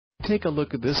Take a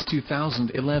look at this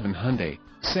 2011 Hyundai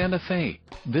Santa Fe.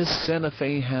 This Santa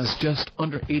Fe has just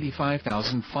under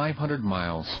 85,500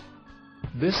 miles.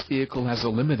 This vehicle has a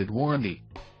limited warranty.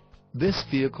 This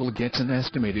vehicle gets an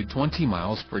estimated 20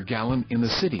 miles per gallon in the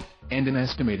city, and an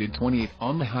estimated 28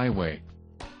 on the highway.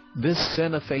 This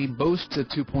Santa Fe boasts a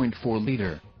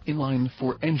 2.4-liter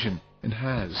inline-4 engine, and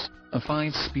has a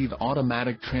 5-speed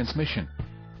automatic transmission.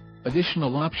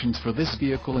 Additional options for this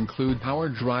vehicle include power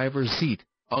driver's seat,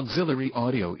 auxiliary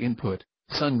audio input,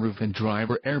 sunroof and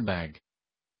driver airbag.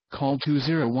 Call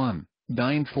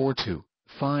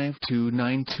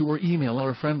 201-942-5292 or email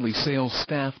our friendly sales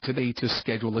staff today to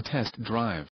schedule a test drive.